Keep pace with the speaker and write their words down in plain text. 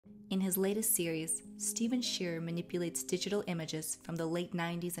In his latest series, Shearer manipulates digital images from the late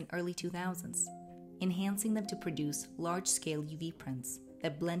 90s and early 2000s, enhancing them to produce large-scale UV prints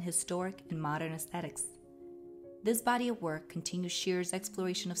that blend historic and modern aesthetics. This body of work continues Shearer's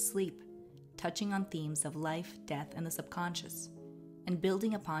exploration of sleep, touching on themes of life, death, and the subconscious, and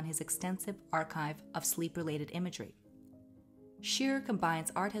building upon his extensive archive of sleep-related imagery. Shearer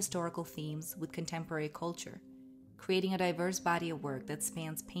combines art historical themes with contemporary culture, creating a diverse body of work that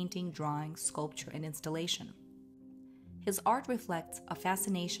spans painting, drawing, sculpture, and installation. His art reflects a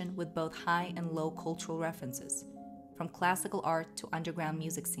fascination with both high and low cultural references, from classical art to underground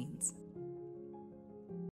music scenes.